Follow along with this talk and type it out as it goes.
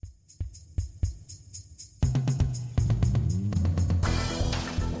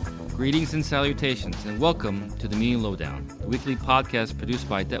Greetings and salutations, and welcome to the Muni Lowdown, the weekly podcast produced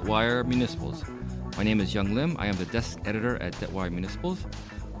by Debtwire Municipals. My name is Young Lim. I am the desk editor at Debtwire Municipals.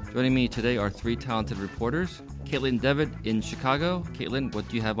 Joining me today are three talented reporters. Caitlin Devitt in Chicago. Caitlin, what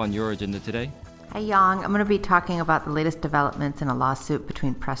do you have on your agenda today? Hi, Young. I'm going to be talking about the latest developments in a lawsuit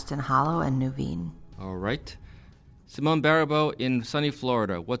between Preston Hollow and Nuveen. All right. Simone Barabo in sunny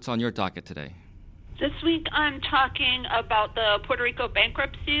Florida. What's on your docket today? This week I'm talking about the Puerto Rico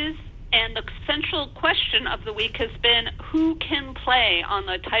bankruptcies, and the central question of the week has been who can play on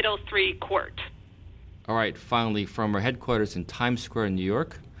the Title III court. All right, finally, from our headquarters in Times Square in New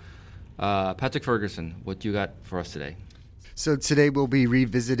York, Patrick Ferguson, what do you got for us today? So today we'll be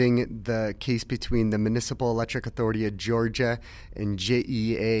revisiting the case between the Municipal Electric Authority of Georgia and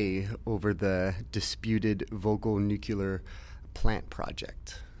JEA over the disputed Vogtle nuclear plant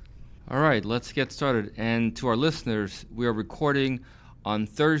project. All right, let's get started. And to our listeners, we are recording on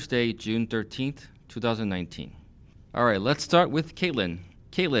Thursday, June 13th, 2019. All right, let's start with Caitlin.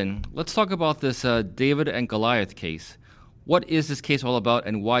 Caitlin, let's talk about this David and Goliath case. What is this case all about,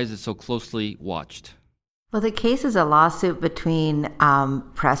 and why is it so closely watched? Well, the case is a lawsuit between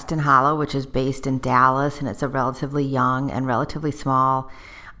Preston Hollow, which is based in Dallas, and it's a relatively young and relatively small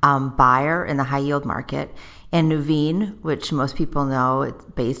buyer in the high-yield market, and Nuveen, which most people know, it's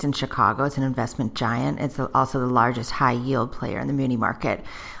based in Chicago. It's an investment giant. It's also the largest high-yield player in the muni market.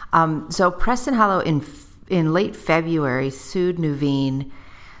 So Preston Hollow in late February sued Nuveen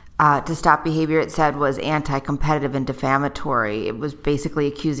to stop behavior it said was anti-competitive and defamatory. It was basically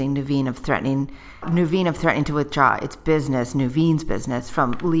accusing Nuveen of threatening to withdraw its business, Nuveen's business,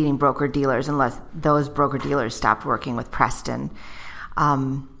 from leading broker-dealers unless those broker-dealers stopped working with Preston.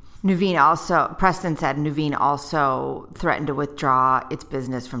 Preston said Nuveen also threatened to withdraw its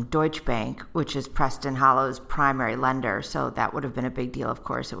business from Deutsche Bank, which is Preston Hollow's primary lender. So that would have been a big deal, of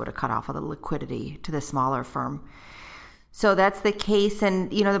course. It would have cut off all the liquidity to the smaller firm. So that's the case. And,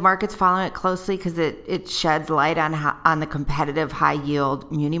 the market's following it closely because it sheds light on the competitive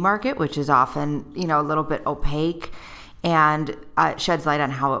high-yield muni market, which is often, a little bit opaque. And it sheds light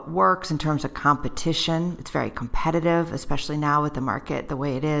on how it works in terms of competition. It's very competitive, especially now with the market the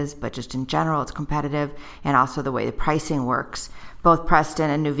way it is, but just in general, it's competitive, and also the way the pricing works. Both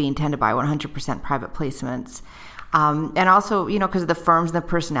Preston and Nuveen tend to buy 100% private placements. And also, because of the firms and the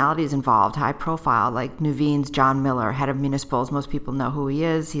personalities involved, high profile, like Nuveen's John Miller, head of municipals. Most people know who he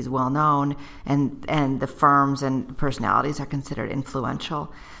is. He's well known, and the firms and personalities are considered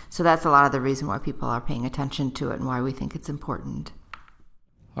influential. So that's a lot of the reason why people are paying attention to it and why we think it's important.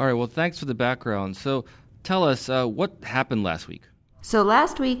 All right, well, thanks for the background. So tell us, what happened last week? So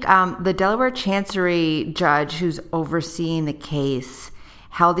last week, the Delaware Chancery judge who's overseeing the case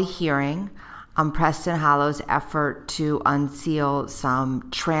held a hearing on Preston Hollow's effort to unseal some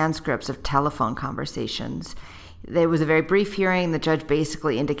transcripts of telephone conversations. There was a very brief hearing. The judge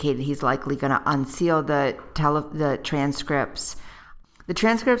basically indicated he's likely going to unseal the transcripts. The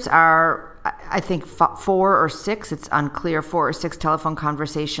transcripts are, I think, 4 or 6. It's unclear, 4 or 6 telephone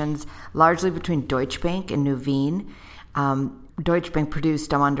conversations, largely between Deutsche Bank and Nuveen. Deutsche Bank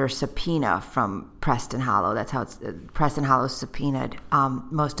produced them under subpoena from Preston Hollow. That's how Preston Hollow subpoenaed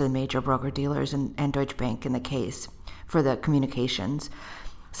most of the major broker-dealers and Deutsche Bank in the case for the communications.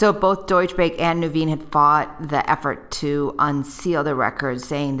 So both Deutsche Bank and Nuveen had fought the effort to unseal the records,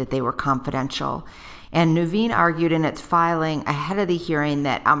 saying that they were confidential. And Nuveen argued in its filing ahead of the hearing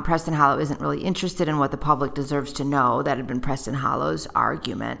that Preston Hollow isn't really interested in what the public deserves to know. That had been Preston Hollow's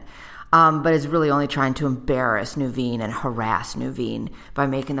argument, but is really only trying to embarrass Nuveen and harass Nuveen by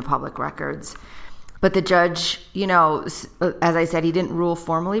making the public records. But the judge, as I said, he didn't rule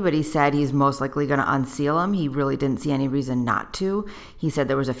formally, but he said he's most likely going to unseal them. He really didn't see any reason not to. He said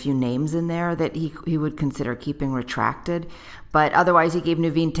there was a few names in there that he would consider keeping retracted. But otherwise, he gave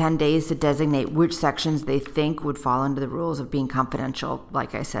Nuveen 10 days to designate which sections they think would fall under the rules of being confidential,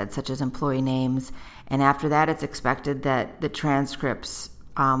 like I said, such as employee names. And after that, it's expected that the transcripts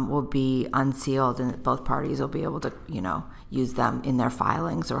will be unsealed and that both parties will be able to, use them in their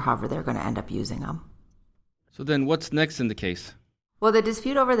filings or however they're going to end up using them. So then what's next in the case? Well, the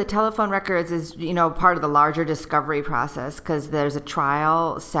dispute over the telephone records is, part of the larger discovery process because there's a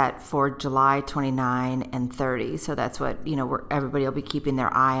trial set for July 29 and 30. So that's what, where everybody will be keeping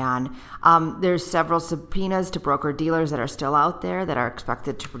their eye on. There's several subpoenas to broker-dealers that are still out there that are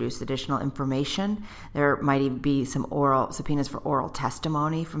expected to produce additional information. There might even be some oral subpoenas for oral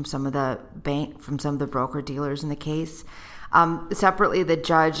testimony from some of the broker-dealers in the case. Separately, the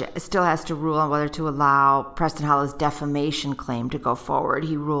judge still has to rule on whether to allow Preston Hollow's defamation claim to go forward.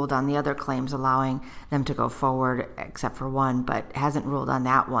 He ruled on the other claims, allowing them to go forward, except for one, but hasn't ruled on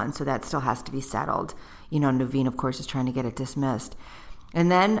that one, so that still has to be settled. Nuveen, of course, is trying to get it dismissed. And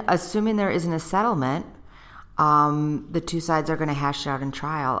then, assuming there isn't a settlement, the two sides are going to hash it out in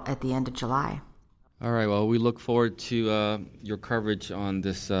trial at the end of July. All right, well, we look forward to your coverage on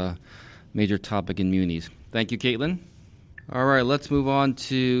this major topic in Munis. Thank you, Caitlin. All right, let's move on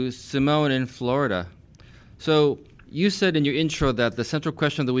to Simone in Florida. So you said in your intro that the central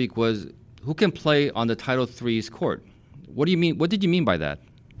question of the week was who can play on the Title III's court? What do you mean? What did you mean by that?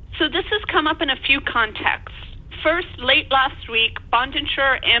 So this has come up in a few contexts. First, late last week, bond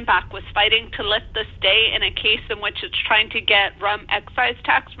insurer AMBAC was fighting to lift the stay in a case in which it's trying to get rum excise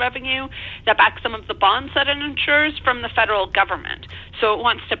tax revenue that backs some of the bonds that it insures from the federal government. So it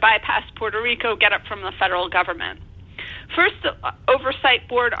wants to bypass Puerto Rico, get it from the federal government. First, the Oversight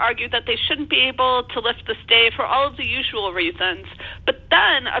Board argued that they shouldn't be able to lift the stay for all of the usual reasons. But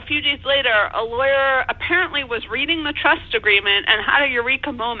then, a few days later, a lawyer apparently was reading the trust agreement and had a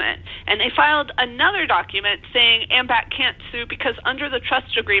eureka moment. And they filed another document saying AMBAC can't sue because under the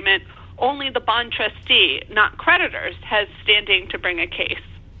trust agreement, only the bond trustee, not creditors, has standing to bring a case.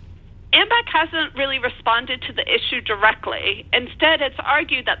 AMBAC hasn't really responded to the issue directly. Instead, it's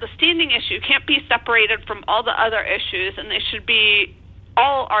argued that the standing issue can't be separated from all the other issues and they should be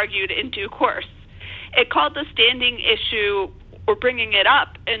all argued in due course. It called the standing issue, or bringing it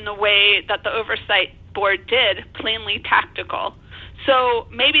up in the way that the Oversight Board did, plainly tactical. So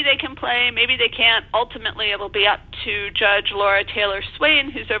maybe they can play, maybe they can't. Ultimately, it'll be up to Judge Laura Taylor Swain,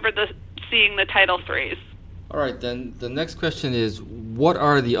 who's overseeing the Title IIIs. All right, then the next question is, what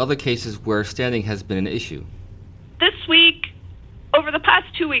are the other cases where standing has been an issue? This week, over the past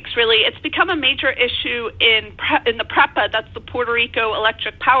 2 weeks, really, it's become a major issue in the PREPA, that's the Puerto Rico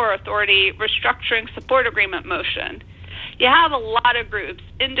Electric Power Authority restructuring support agreement motion. You have a lot of groups,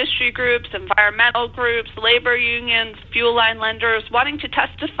 industry groups, environmental groups, labor unions, fuel line lenders, wanting to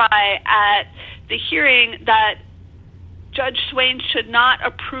testify at the hearing that Judge Swain should not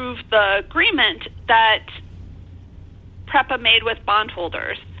approve the agreement that PREPA made with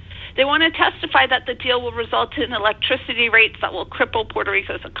bondholders. They want to testify that the deal will result in electricity rates that will cripple Puerto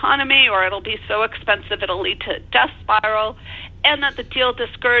Rico's economy, or it'll be so expensive it'll lead to a death spiral, and that the deal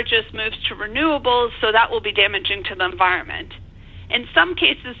discourages moves to renewables, so that will be damaging to the environment. In some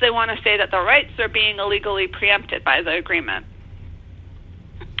cases, they want to say that the rights are being illegally preempted by the agreement.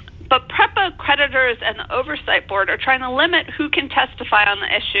 But PREPA creditors and the Oversight Board are trying to limit who can testify on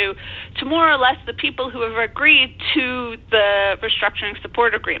the issue to more or less the people who have agreed to the restructuring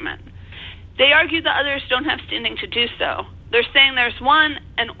support agreement. They argue that others don't have standing to do so. They're saying there's one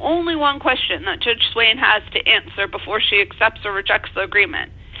and only one question that Judge Swain has to answer before she accepts or rejects the agreement.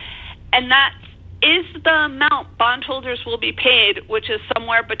 And that is the amount bondholders will be paid, which is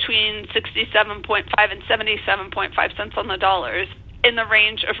somewhere between 67.5 and 77.5 cents on the dollars, in the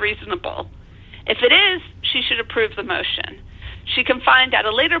range of reasonable. If it is, she should approve the motion. She can find at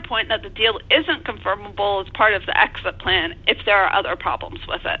a later point that the deal isn't confirmable as part of the exit plan if there are other problems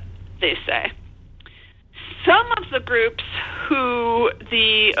with it, they say. Some of the groups who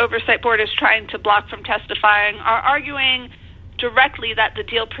the Oversight Board is trying to block from testifying are arguing directly that the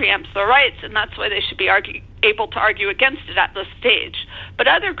deal preempts their rights, and that's why they should be able to argue against it at this stage. But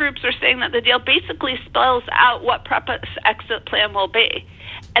other groups are saying that the deal basically spells out what PREPA's exit plan will be.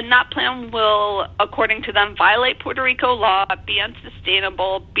 And that plan will, according to them, violate Puerto Rico law, be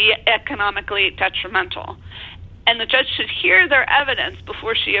unsustainable, be economically detrimental. And the judge should hear their evidence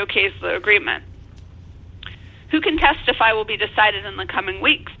before she okays the agreement. Who can testify will be decided in the coming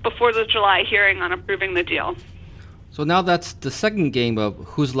weeks before the July hearing on approving the deal. So now that's the second game of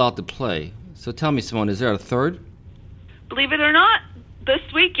who's allowed to play. So tell me, Simone, is there a third? Believe it or not, this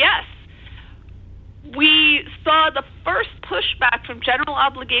week, yes. We saw the first pushback from General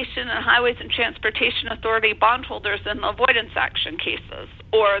Obligation and Highways and Transportation Authority bondholders in the avoidance action cases,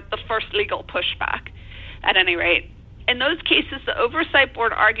 or the first legal pushback, at any rate. In those cases, the Oversight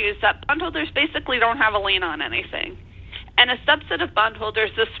Board argues that bondholders basically don't have a lien on anything. And a subset of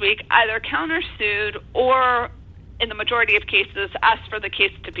bondholders this week either countersued or, in the majority of cases, asked for the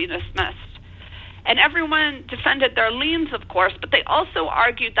case to be dismissed. And everyone defended their liens, of course, but they also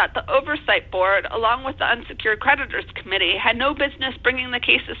argued that the Oversight Board, along with the Unsecured Creditors Committee, had no business bringing the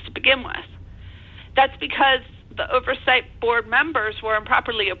cases to begin with. That's because the Oversight Board members were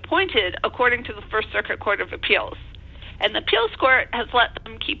improperly appointed according to the First Circuit Court of Appeals. And the appeals court has let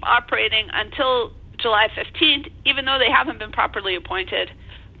them keep operating until July 15th, even though they haven't been properly appointed.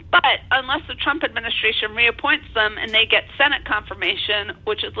 But unless the Trump administration reappoints them and they get Senate confirmation,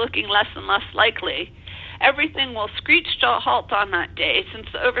 which is looking less and less likely, everything will screech to a halt on that day, since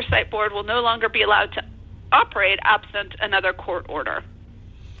the Oversight Board will no longer be allowed to operate absent another court order.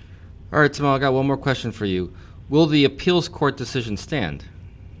 All right, Samal, I got one more question for you. Will the appeals court decision stand?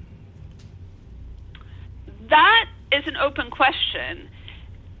 That is an open question.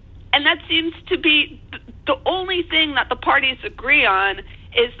 And that seems to be the only thing that the parties agree on,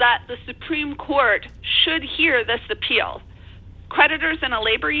 is that the Supreme Court should hear this appeal. Creditors in a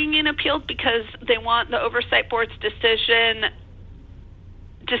labor union appealed because they want the Oversight Board's decisions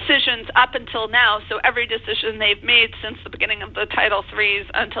up until now, so every decision they've made since the beginning of the Title III's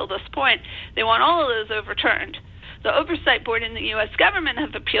until this point, they want all of those overturned. The Oversight Board and the U.S. government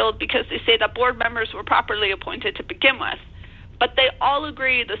have appealed because they say that board members were properly appointed to begin with. But they all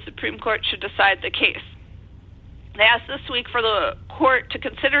agree the Supreme Court should decide the case. They asked this week for the court to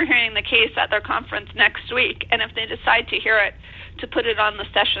consider hearing the case at their conference next week, and if they decide to hear it, to put it on the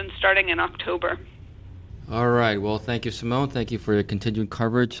session starting in October. All right. Well, thank you, Simone. Thank you for your continued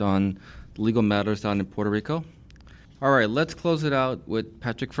coverage on legal matters down in Puerto Rico. All right. Let's close it out with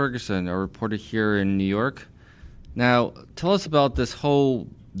Patrick Ferguson, our reporter here in New York. Now, tell us about this whole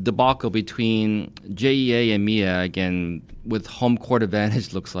debacle between JEA and MEAG, and with home court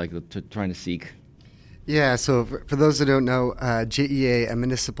advantage, looks like, trying to seek. Yeah, so for those that don't know, JEA, a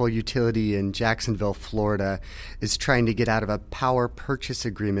municipal utility in Jacksonville, Florida, is trying to get out of a power purchase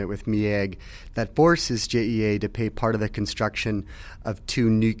agreement with MEAG that forces JEA to pay part of the construction of 2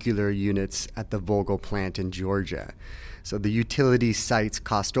 nuclear units at the Vogtle plant in Georgia. So the utility cites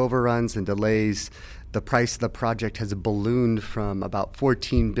cost overruns and delays. The price of the project has ballooned from about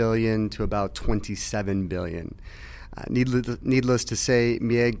 $14 billion to about $27 billion. Needless to say,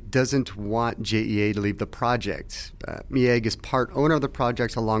 MEAG doesn't want JEA to leave the project. MEAG is part owner of the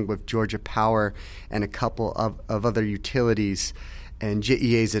project along with Georgia Power and a couple of other utilities, and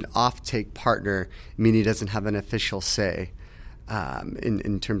JEA is an off-take partner, meaning it doesn't have an official say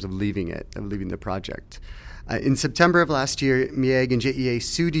in terms of leaving the project. In September of last year, MEAG and JEA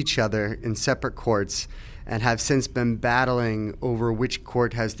sued each other in separate courts and have since been battling over which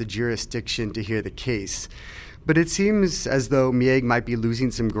court has the jurisdiction to hear the case. But it seems as though MEAG might be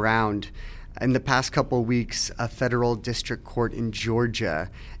losing some ground. In the past couple of weeks, a federal district court in Georgia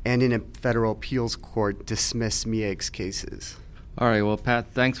and in a federal appeals court dismissed MEAG's cases. All right, well,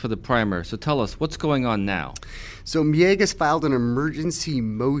 Pat, thanks for the primer. So tell us, what's going on now? So MEAG has filed an emergency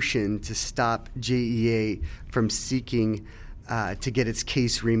motion to stop JEA from seeking to get its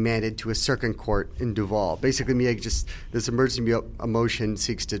case remanded to a circuit court in Duval. Basically, MEAG this emergency motion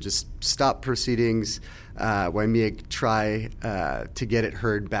seeks to just stop proceedings while MEAG try to get it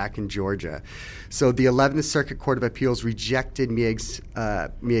heard back in Georgia. So the 11th Circuit Court of Appeals rejected MEAG's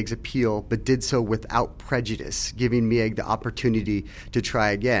appeal, but did so without prejudice, giving MEAG the opportunity to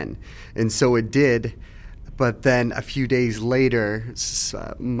try again. And so it did. But then a few days later,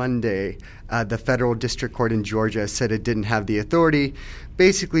 Monday, the federal district court in Georgia said it didn't have the authority,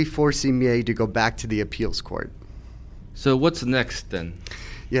 basically forcing MEAG to go back to the appeals court. So what's next then?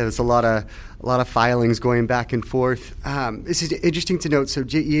 Yeah, there's a lot of filings going back and forth. This is interesting to note. So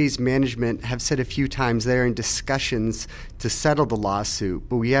JEA's management have said a few times they're in discussions to settle the lawsuit,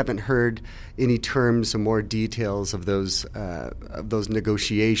 but we haven't heard any terms or more details of those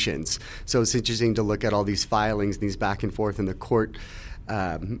negotiations. So it's interesting to look at all these filings, these back and forth in the court.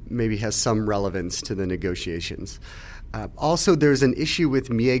 Maybe has some relevance to the negotiations. Also, there's an issue with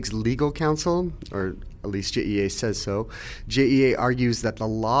MEAG's legal counsel, or at least JEA says so. JEA argues that the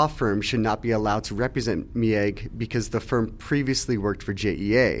law firm should not be allowed to represent MEAG because the firm previously worked for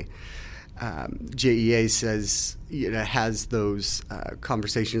JEA. JEA says it has those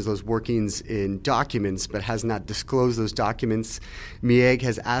conversations, those workings in documents, but has not disclosed those documents. MEAG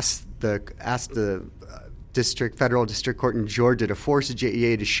has asked the federal district court in Georgia to force the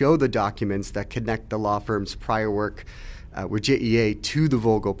JEA to show the documents that connect the law firm's prior work with JEA to the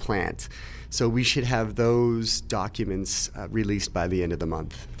Vogtle plant. So we should have those documents released by the end of the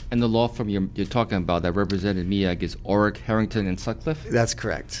month. And the law firm you're talking about that represented MEAG is Orrick, Harrington, and Sutcliffe? That's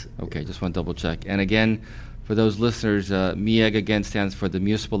correct. Okay, just want to double check. And again, for those listeners, MEAG again stands for the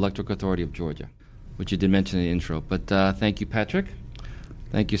Municipal Electric Authority of Georgia, which you did mention in the intro. But thank you, Patrick.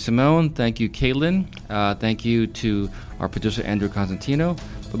 Thank you, Simone. Thank you, Caitlin. Thank you to our producer, Andrew Constantino.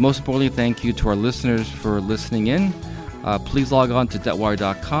 But most importantly, thank you to our listeners for listening in. Please log on to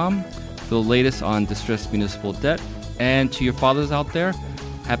Debtwire.com for the latest on distressed municipal debt. And to your fathers out there,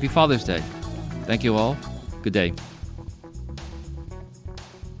 happy Father's Day. Thank you all. Good day.